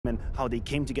and how they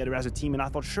came together as a team. And I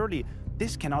thought, surely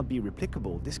this cannot be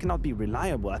replicable. This cannot be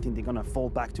reliable. I think they're gonna fall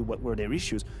back to what were their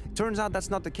issues. Turns out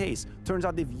that's not the case. Turns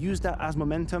out they've used that as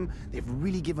momentum. They've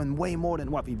really given way more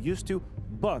than what we've used to,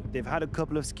 but they've had a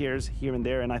couple of scares here and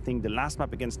there. And I think the last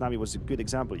map against NaVi was a good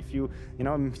example. If you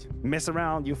know, mess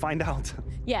around, you find out.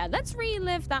 Yeah, let's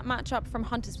relive that matchup from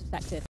Hunter's perspective.